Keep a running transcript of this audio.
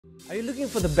Are you looking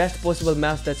for the best possible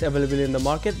mouse that's available in the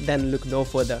market? Then look no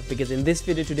further, because in this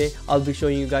video today I'll be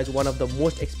showing you guys one of the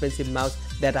most expensive mouse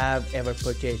that I have ever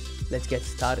purchased. Let's get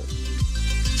started.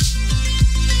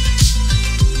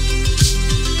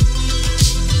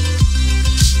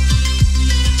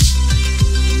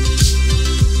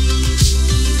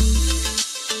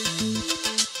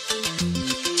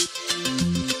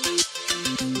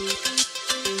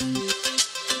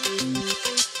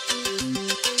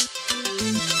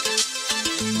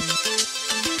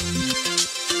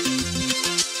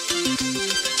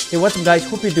 Hey, what's up guys,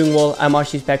 hope you're doing well. I'm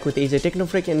Ashish back with AJ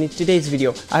Technofreak, and in today's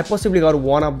video I possibly got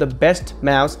one of the best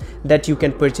mouse that you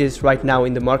can purchase right now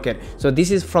in the market. So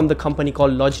this is from the company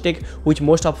called Logitech, which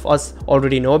most of us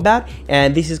already know about,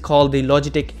 and this is called the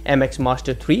Logitech MX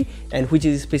Master 3, and which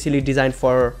is specially designed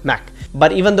for Mac.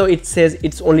 But even though it says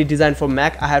it's only designed for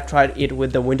Mac, I have tried it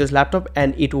with the Windows laptop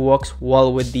and it works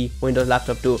well with the Windows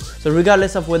laptop too. So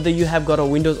regardless of whether you have got a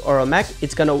Windows or a Mac,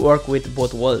 it's gonna work with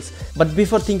both worlds. But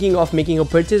before thinking of making a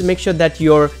purchase, make sure that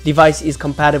your device is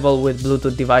compatible with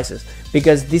Bluetooth devices,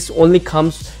 because this only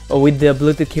comes with the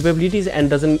Bluetooth capabilities and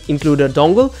doesn't include a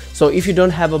dongle. So if you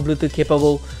don't have a Bluetooth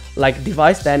capable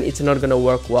device, then it's not gonna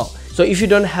work well. So if you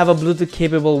don't have a Bluetooth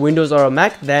capable Windows or a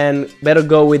Mac, then better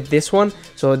go with this one.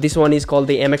 So this one is called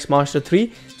the MX Master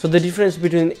 3. So the difference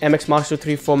between MX Master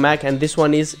 3 for Mac and this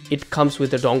one is it comes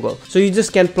with a dongle. So you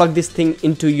just can plug this thing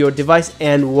into your device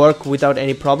and work without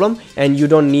any problem, and you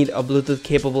don't need a Bluetooth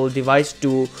capable device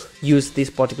to use this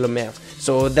particular mouse.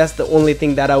 So that's the only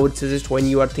thing that I would suggest when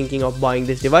you are thinking of buying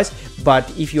this device. But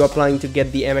if you are planning to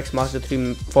get the MX Master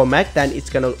 3 for Mac, then it's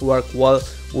gonna work well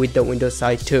with the Windows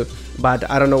side too. But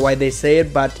I don't know why they say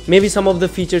it, but maybe some of the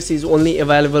features is only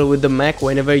available with the Mac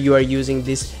whenever you are using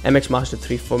this MX Master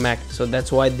 3 for Mac. So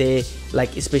that's why they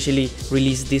especially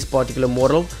release this particular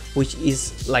model, which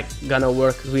is gonna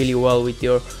work really well with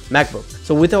your MacBook.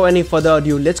 So without any further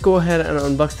ado, let's go ahead and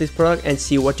unbox this product and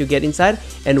see what you get inside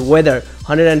and whether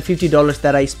 $150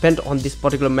 that I spent on this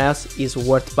particular mouse is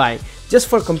worth buying. Just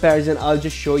for comparison, I'll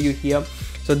just show you here.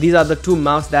 So these are the two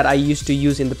mouse that I used to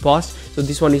use in the past. So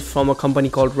this one is from a company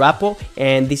called Rappo,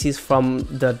 and this is from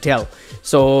the Dell.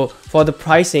 So for the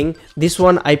pricing, this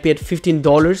one I paid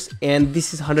 $15 and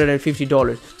this is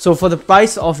 $150. So for the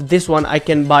price of this one, I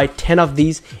can buy 10 of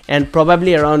these and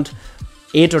probably around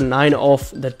 8 or 9 of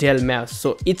the Dell mouse.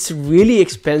 So it's really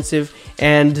expensive,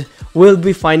 and we'll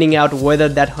be finding out whether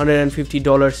that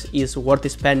 $150 is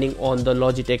worth spending on the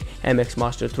Logitech MX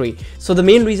Master 3. So the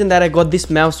main reason that I got this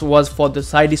mouse was for the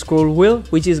side scroll wheel,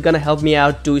 which is gonna help me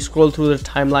out to scroll through the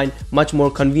timeline much more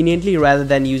conveniently rather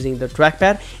than using the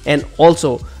trackpad. And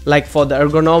also for the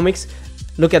ergonomics,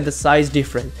 look at the size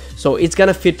difference. So it's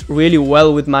gonna fit really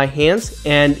well with my hands,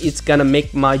 and it's gonna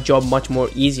make my job much more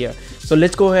easier. So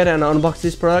let's go ahead and unbox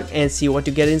this product and see what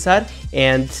you get inside,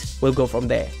 and we'll go from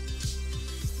there.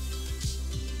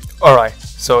 Alright,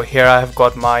 so here I have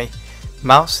got my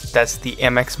mouse. That's the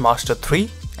MX Master 3,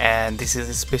 and this is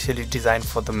especially designed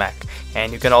for the Mac.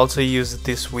 And you can also use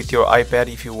this with your iPad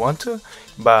if you want to,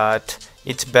 but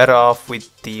it's better off with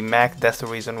the Mac. That's the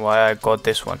reason why I got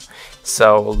this one.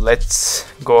 So let's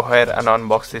go ahead and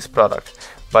unbox this product.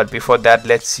 But before that,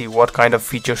 let's see what kind of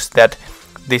features that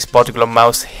this particular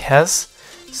mouse has.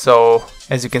 So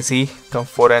as you can see,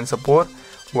 comfort and support,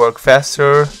 work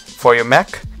faster for your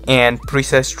Mac, and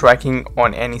precise tracking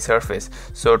on any surface.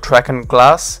 So track on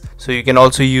glass, so you can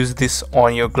also use this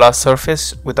on your glass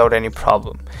surface without any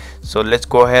problem. So let's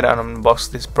go ahead and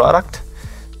unbox this product.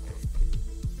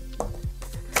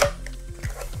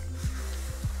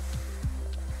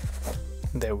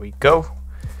 There we go.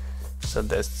 So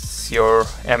that's your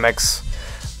MX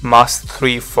Master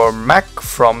 3 for Mac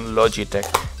from Logitech.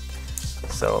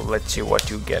 So let's see what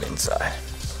you get inside.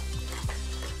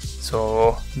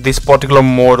 So this particular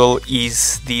model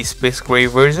is the space gray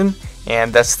version,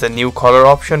 and that's the new color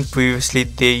option. Previously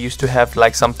they used to have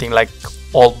something like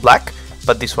all black,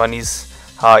 but this one is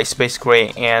space gray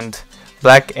and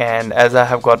black. And as I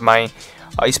have got my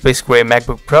space gray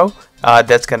MacBook Pro,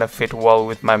 that's gonna fit well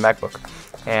with my MacBook.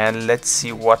 And let's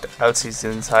see what else is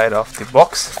inside of the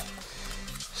box.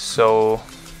 So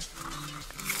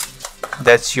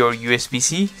that's your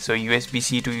USB-C, so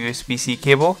USB-C to USB-C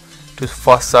cable to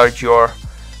fast charge your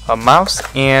mouse.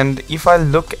 And if I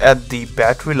look at the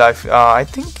battery life, I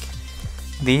think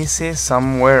they say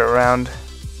somewhere around,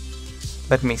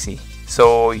 let me see.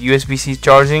 So USB-C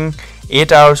charging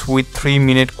 8 hours with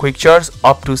 3-minute quick charge,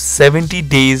 up to 70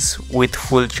 days with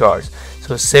full charge.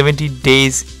 So 70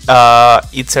 days,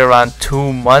 it's around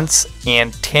 2 months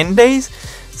and 10 days,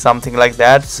 something like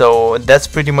that. So that's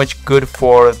pretty much good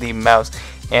for the mouse.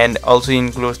 and also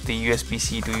includes the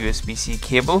USB-C to USB-C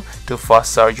cable to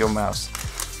fast charge your mouse.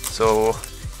 So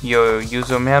your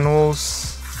user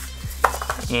manuals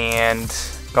and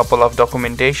couple of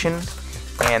documentation,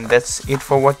 and that's it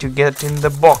for what you get in the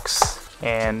box.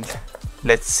 And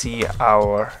let's see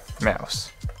our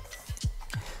mouse.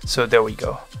 So there we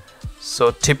go.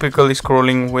 So typical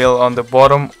scrolling wheel on the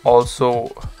bottom,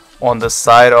 also on the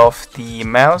side of the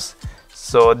mouse,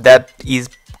 so that is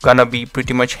gonna be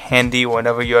pretty much handy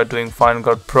whenever you are doing Final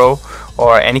Cut Pro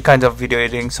or any kind of video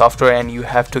editing software and you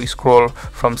have to scroll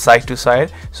from side to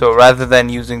side. So rather than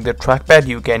using the trackpad,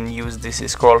 you can use this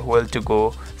scroll wheel to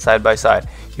go side by side.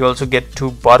 You also get two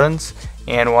buttons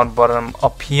and one button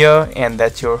up here, and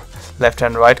that's your left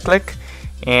and right click.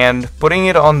 And putting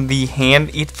it on the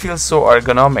hand, it feels so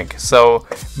ergonomic. So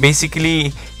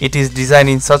basically it is designed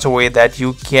in such a way that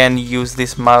you can use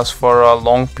this mouse for a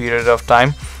long period of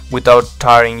time without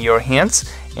tiring your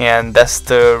hands, and that's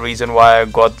the reason why I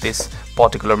got this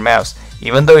particular mouse.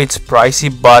 Even though it's pricey,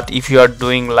 but if you are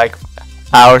doing like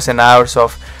hours and hours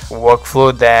of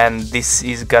workflow, then this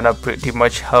is gonna pretty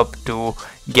much help to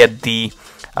get the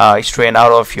strain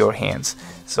out of your hands.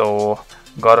 So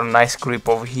got a nice grip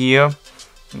over here,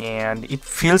 and it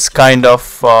feels kind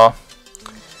of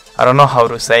I don't know how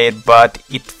to say it, but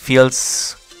it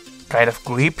feels kind of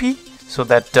grippy, so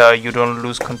that you don't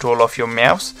lose control of your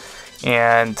mouse.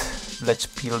 And let's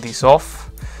peel this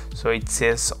off. So it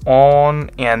says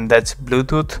on, and that's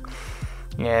Bluetooth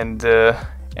and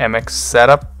MX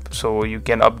setup, so you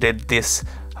can update this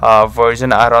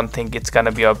version. I don't think it's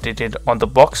gonna be updated on the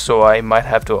box, so I might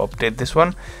have to update this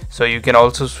one. So you can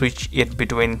also switch it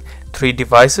between 3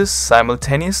 devices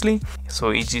simultaneously,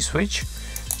 so easy switch.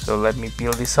 So let me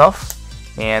peel this off,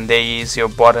 and there is your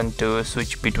button to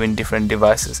switch between different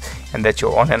devices, and that's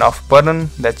your on and off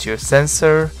button, that's your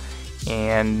sensor,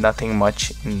 and nothing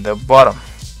much in the bottom.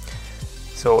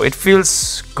 So it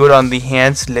feels good on the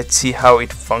hands. Let's see how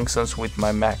it functions with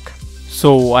my Mac.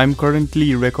 So I'm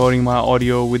currently recording my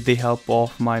audio with the help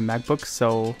of my MacBook,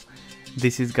 so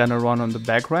this is gonna run on the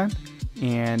background.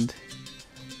 And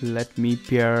let me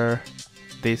pair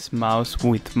this mouse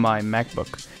with my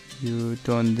MacBook. You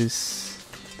turn this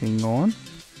thing on.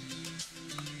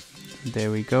 There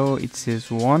we go, it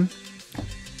says 1,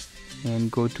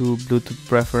 and go to Bluetooth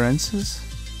preferences,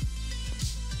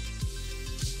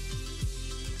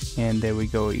 and there we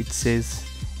go, it says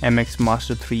MX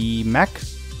Master 3 Mac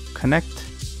connect,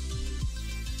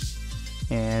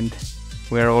 and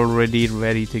we're already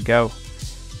ready to go.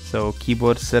 So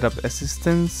keyboard setup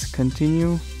assistance,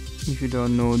 continue. If you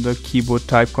don't know the keyboard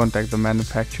type, contact the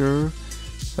manufacturer.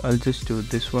 So I'll just do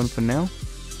this one for now.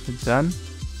 It's done,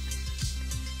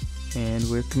 and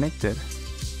we're connected.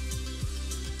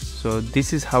 So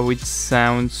this is how it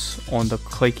sounds on the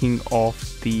clicking of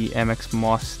the MX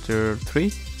Master 3.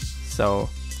 So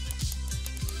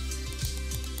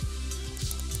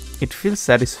it feels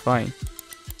satisfying,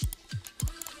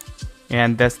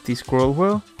 and that's the scroll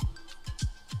wheel.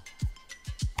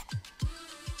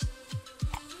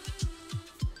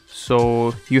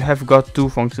 So you have got 2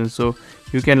 functions, so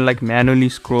you can like manually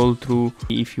scroll through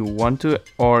if you want to,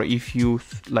 or if you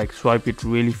like swipe it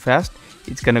really fast,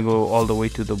 it's gonna go all the way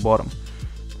to the bottom.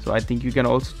 So I think you can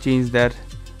also change that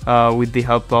with the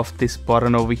help of this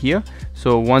button over here.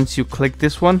 So once you click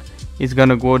this one, it's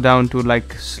gonna go down to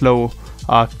like slow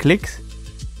clicks,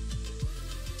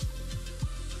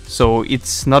 so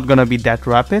it's not gonna be that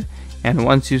rapid, and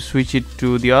once you switch it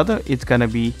to the other, it's gonna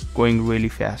be going really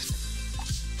fast.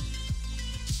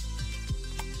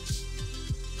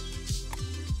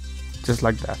 Just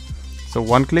like that. So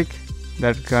one click,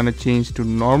 that's gonna change to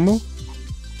normal,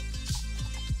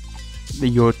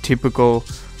 your typical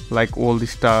like old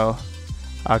style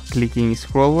clicking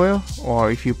scroll wheel,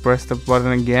 or if you press the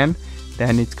button again,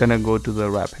 then it's gonna go to the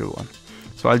rapid one.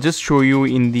 So I'll just show you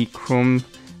in the Chrome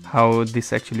how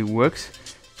this actually works.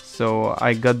 So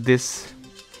I got this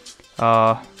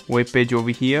web page over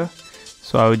here,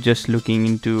 so I was just looking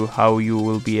into how you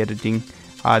will be editing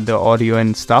the audio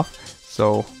and stuff.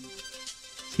 So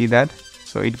see that,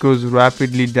 so it goes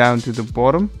rapidly down to the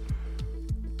bottom,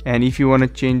 and if you want to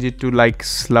change it to like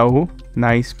slow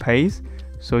nice pace,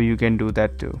 so you can do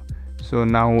that too. So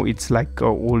now it's like a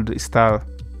old style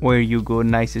where you go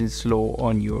nice and slow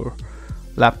on your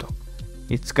laptop.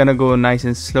 It's gonna go nice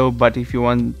and slow, but if you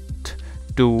want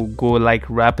to go like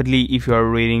rapidly, if you are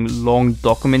reading long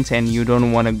documents and you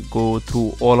don't want to go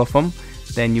through all of them,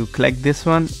 then you click this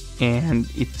one and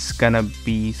it's gonna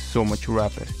be so much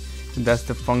rapid. So that's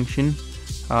the function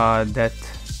that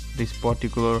this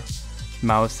particular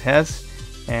mouse has,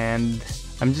 and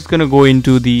I'm just gonna go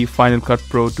into the Final Cut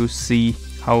Pro to see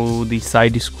how the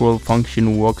side scroll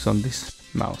function works on this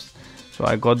mouse. So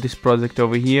I got this project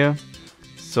over here.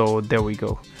 So there we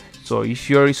go. So if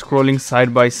you're scrolling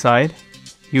side by side,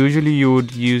 usually you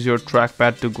would use your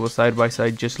trackpad to go side by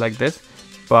side just like this,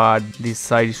 but this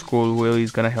side scroll wheel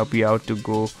is gonna help you out to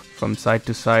go from side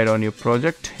to side on your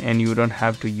project, and you don't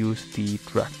have to use the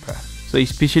trackpad. So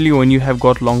especially when you have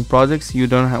got long projects, you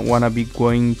don't want to be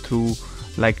going through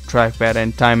like trackpad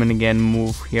and time and again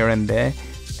move here and there,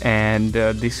 and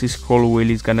this scroll wheel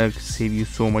is gonna save you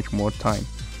so much more time,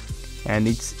 and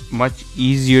it's much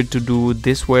easier to do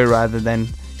this way rather than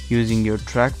using your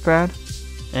trackpad.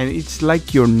 And it's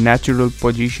like your natural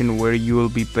position where you will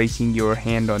be placing your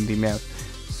hand on the mouse.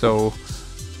 So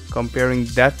comparing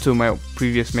that to my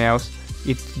previous mouse,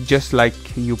 it's just like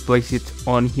you place it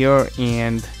on here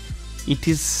and it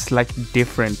is like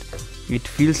different. It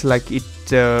feels like it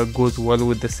goes well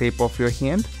with the shape of your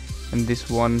hand, and this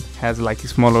one has like a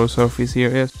smaller surface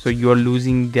area, so you're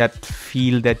losing that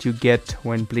feel that you get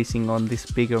when placing on this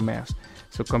bigger mouse.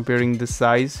 So comparing the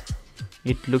size,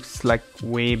 it looks like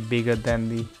way bigger than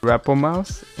the Rappo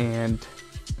mouse, and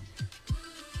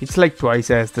it's like twice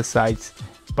as the size,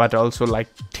 but also like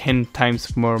 10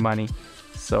 times more money,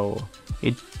 so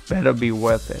it better be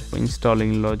worth it.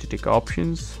 Installing Logitech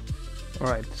options.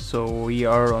 Alright, so we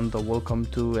are on the welcome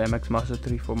to MX Master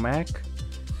 3 for Mac.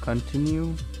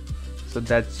 Continue. So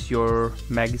that's your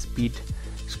mag speed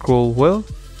scroll wheel.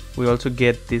 We also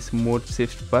get this mode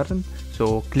shift button,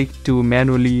 so click to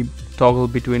manually toggle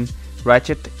between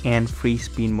ratchet and free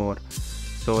spin mode.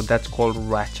 So that's called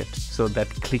ratchet, so that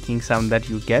clicking sound that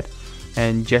you get.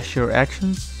 And gesture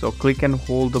actions, so click and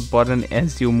hold the button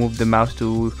as you move the mouse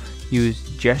to use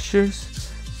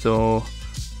gestures. So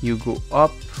you go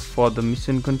up for the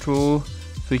mission control,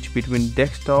 switch between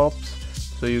desktops,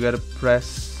 so you gotta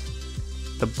press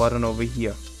the button over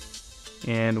here,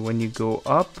 and when you go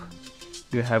up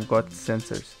you have got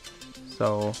sensors.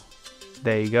 So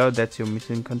there you go, that's your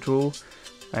mission control.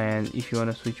 And if you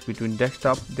want to switch between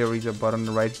desktop, there is a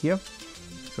button right here,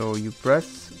 so you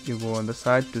press, you go on the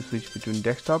side to switch between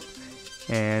desktop,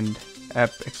 and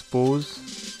app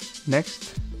expose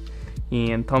next,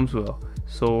 and thumbs wheel.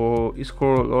 So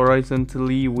scroll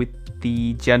horizontally with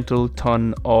the gentle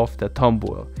turn of the thumb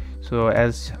wheel. So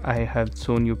as I have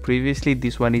shown you previously,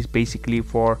 this one is basically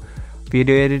for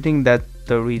video editing. That's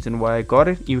the reason why I got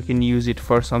it. You can use it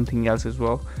for something else as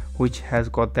well, which has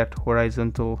got that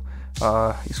horizontal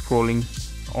scrolling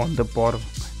on the bottom,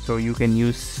 so you can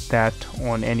use that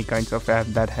on any kinds of app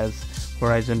that has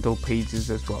horizontal pages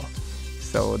as well.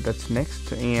 So that's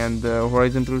next. And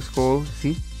horizontal scroll,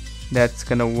 see, that's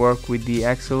gonna work with the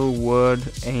Excel, Word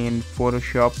and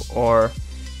Photoshop, or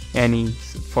any,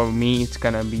 for me it's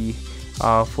gonna be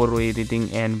photo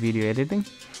editing and video editing.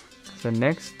 So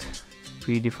next,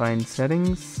 predefined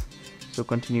settings, so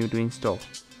continue to install.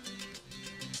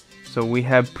 So we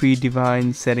have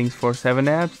predefined settings for 7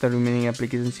 apps. The remaining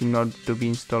applications seem not to be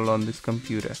installed on this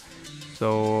computer.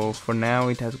 So for now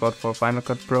it has got for Final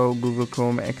Cut Pro, Google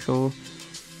Chrome, Excel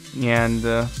and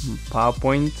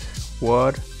PowerPoint,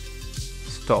 Word,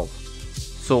 install.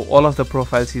 So all of the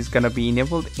profiles is gonna be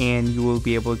enabled, and you will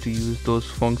be able to use those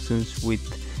functions with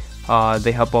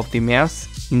the help of the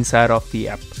mouse inside of the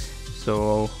app.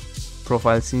 So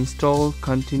profiles installed,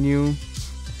 continue.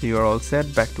 So you're all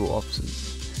set. Back to options.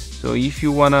 So if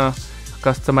you wanna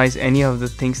customize any of the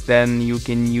things, then you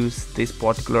can use this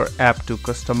particular app to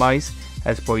customize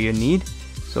as per your need.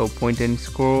 So point and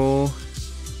scroll,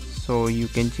 so you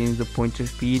can change the pointer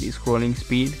speed, scrolling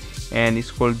speed, and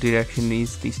scroll direction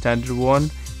is the standard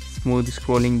one. Smooth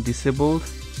scrolling disabled.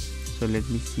 So let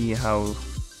me see how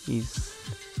is.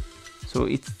 So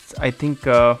it's, I think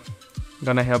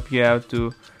gonna help you out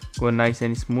to go nice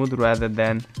and smooth rather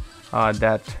than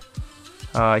that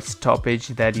stoppage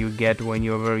that you get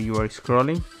whenever you are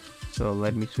scrolling. So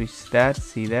let me switch that.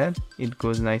 See that it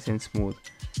goes nice and smooth.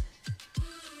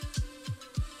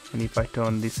 And if I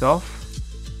turn this off,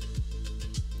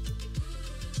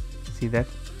 see that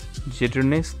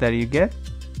jitteriness that you get.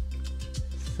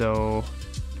 So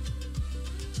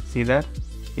see that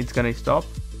it's gonna stop,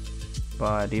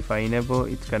 but if I enable,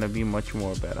 it's gonna be much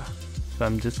more better. So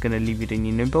I'm just gonna leave it in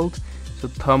enabled. So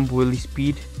thumb wheel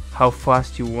speed, how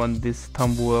fast you want this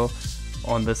thumb wheel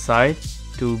on the side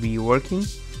to be working.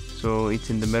 So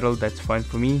it's in the middle, that's fine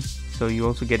for me. So you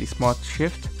also get a smart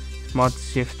shift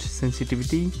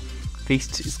sensitivity,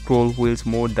 fixed scroll wheels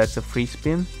mode, that's a free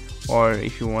spin, or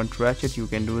if you want ratchet you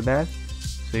can do that.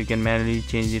 So you can manually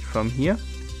change it from here,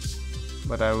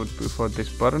 but I would prefer this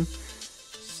button.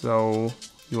 So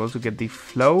you also get the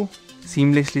flow,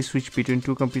 seamlessly switch between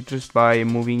two computers by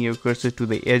moving your cursor to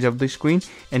the edge of the screen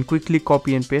and quickly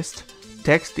copy and paste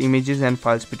text, images and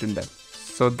files between them.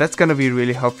 So that's gonna be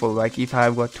really helpful. Like if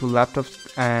I've got two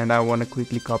laptops and I want to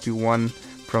quickly copy one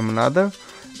from another,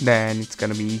 then it's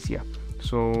gonna be easier.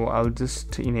 So I'll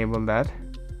just enable that,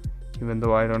 even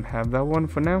though I don't have that one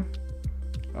for now.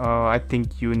 I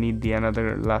think you need the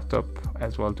another laptop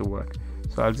as well to work,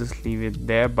 so I'll just leave it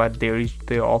there, but there is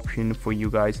the option for you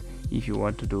guys if you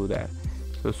want to do that.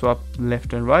 So swap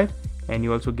left and right, and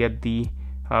you also get the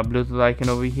Bluetooth icon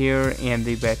over here and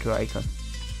the battery icon.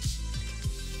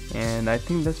 And I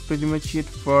think that's pretty much it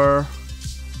for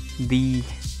the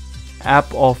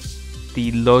app of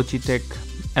the Logitech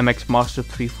MX Master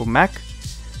 3 for Mac.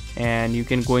 And you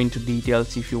can go into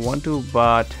details if you want to,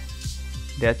 but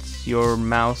that's your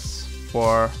mouse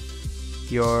for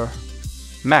your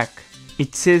Mac.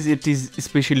 It says it is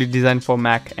especially designed for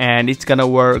Mac, and it's gonna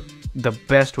work the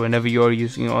best whenever you're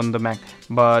using it on the Mac.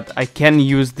 But I can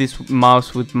use this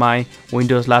mouse with my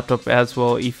Windows laptop as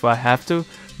well if I have to,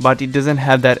 but it doesn't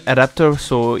have that adapter.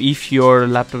 So if your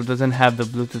laptop doesn't have the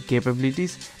Bluetooth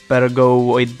capabilities, better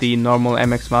go with the normal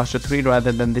MX Master 3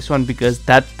 rather than this one, because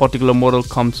that particular model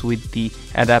comes with the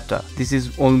adapter. This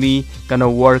is only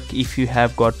gonna work if you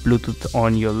have got Bluetooth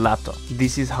on your laptop.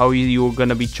 This is how you're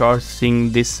gonna be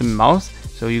charging this mouse.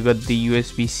 So you got the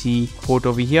USB-C port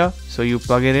over here, so you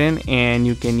plug it in and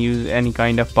you can use any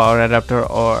kind of power adapter,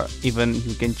 or even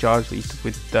you can charge it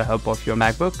with the help of your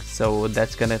MacBook. So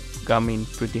that's gonna come in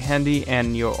pretty handy,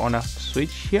 and your on-off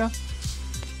switch here.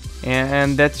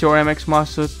 And that's your MX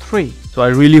Master 3. So I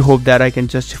really hope that I can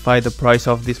justify the price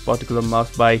of this particular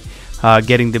mouse by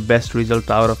getting the best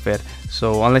result out of it.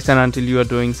 So unless and until you are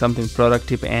doing something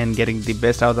productive and getting the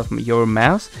best out of your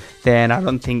mouse, then I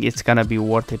don't think it's gonna be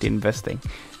worth it investing.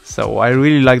 So I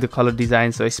really like the color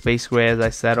design. So space gray, as I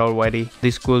said already,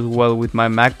 this goes well with my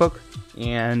MacBook,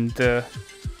 and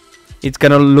it's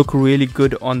gonna look really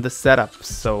good on the setup.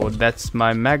 So that's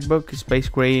my MacBook, space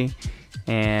gray,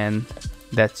 and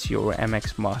that's your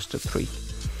MX Master 3.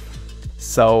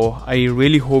 So I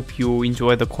really hope you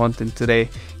enjoy the content today,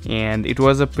 and it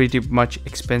was a pretty much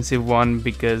expensive one,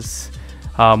 because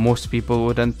most people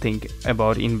wouldn't think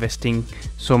about investing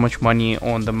so much money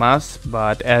on the mouse,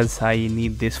 but as I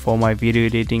need this for my video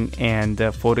editing and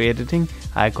photo editing,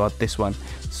 I got this one.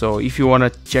 So if you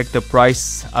want to check the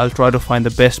price, I'll try to find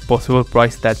the best possible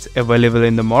price that's available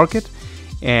in the market.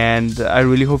 And I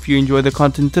really hope you enjoy the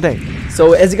content today.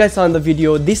 So as you guys saw in the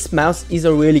video, this mouse is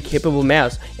a really capable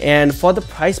mouse, and for the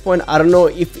price point, I don't know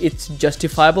if it's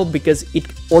justifiable, because it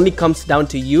only comes down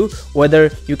to you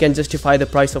whether you can justify the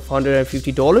price of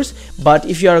 $150. But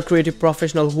if you are a creative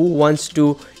professional who wants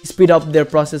to speed up their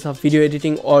process of video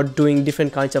editing or doing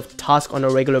different kinds of tasks on a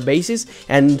regular basis,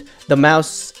 and the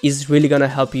mouse is really gonna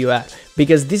help you out,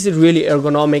 because this is really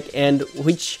ergonomic and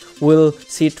which will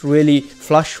sit really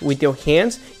flush with your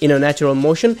hands in a natural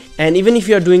motion. And even if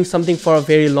you're doing something for a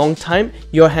very long time,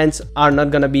 your hands are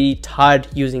not gonna be tired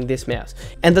using this mouse.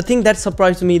 And the thing that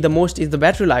surprised me the most is the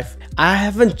battery life. I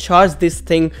haven't charged this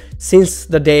thing since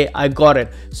the day I got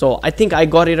it. So I think I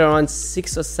got it around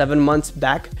 6 or 7 months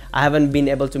back. I haven't been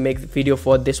able to make the video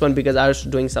for this one because I was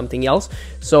doing something else.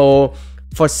 So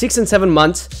for 6 and 7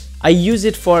 months, I use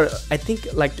it for I think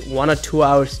like 1 or 2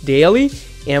 hours daily,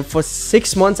 and for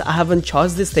 6 months I haven't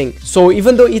charged this thing. So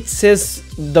even though it says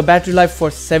the battery life for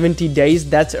 70 days,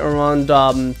 that's around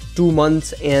 2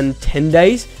 months and 10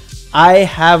 days, I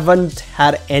haven't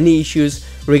had any issues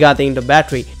regarding the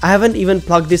battery. I haven't even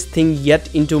plugged this thing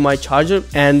yet into my charger,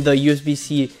 and the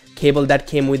USB-C cable that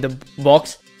came with the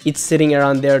box, it's sitting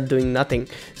around there doing nothing.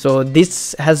 So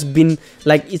this has been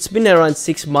like, it's been around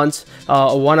 6 months,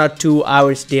 1 or 2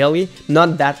 hours daily,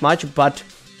 not that much, but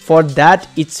for that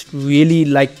it's really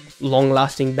like long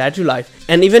lasting battery life.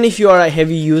 And even if you are a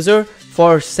heavy user,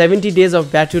 for 70 days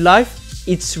of battery life,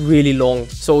 it's really long.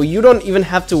 So you don't even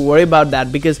have to worry about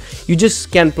that, because you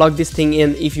just can plug this thing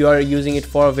in if you are using it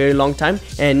for a very long time,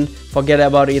 and forget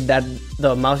about it that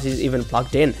the mouse is even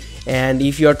plugged in. And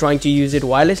if you are trying to use it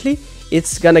wirelessly,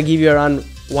 it's gonna give you around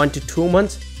 1 to 2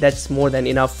 months. That's more than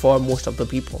enough for most of the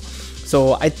people.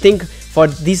 So I think for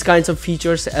these kinds of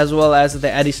features, as well as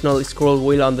the additional scroll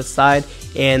wheel on the side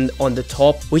and on the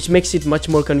top, which makes it much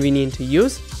more convenient to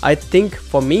use, I think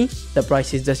for me the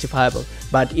price is justifiable.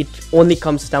 But it only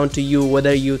comes down to you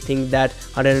whether you think that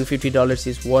 $150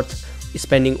 is worth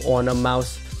spending on a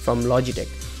mouse from Logitech.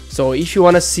 So if you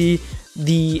want to see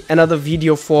another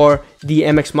video for the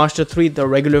MX Master 3, the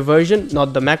regular version,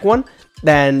 not the Mac one,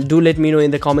 then do let me know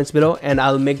in the comments below, and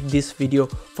I'll make this video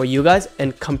for you guys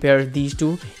and compare these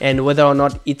two and whether or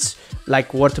not it's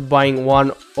like worth buying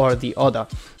one or the other.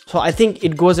 So I think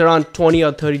it goes around $20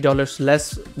 or $30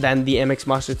 less than the MX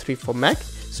Master 3 for Mac.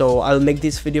 So I'll make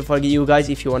this video for you guys.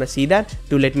 If you want to see that,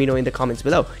 do let me know in the comments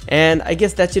below. And I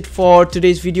guess that's it for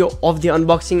today's video of the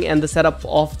unboxing and the setup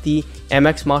of the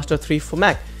MX Master 3 for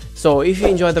Mac. So if you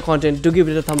enjoyed the content, do give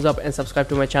it a thumbs up and subscribe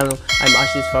to my channel. I'm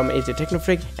Ashish from AJ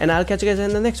Technofreak, and I'll catch you guys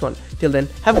in the next one. Till then,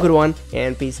 have a good one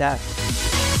and peace out.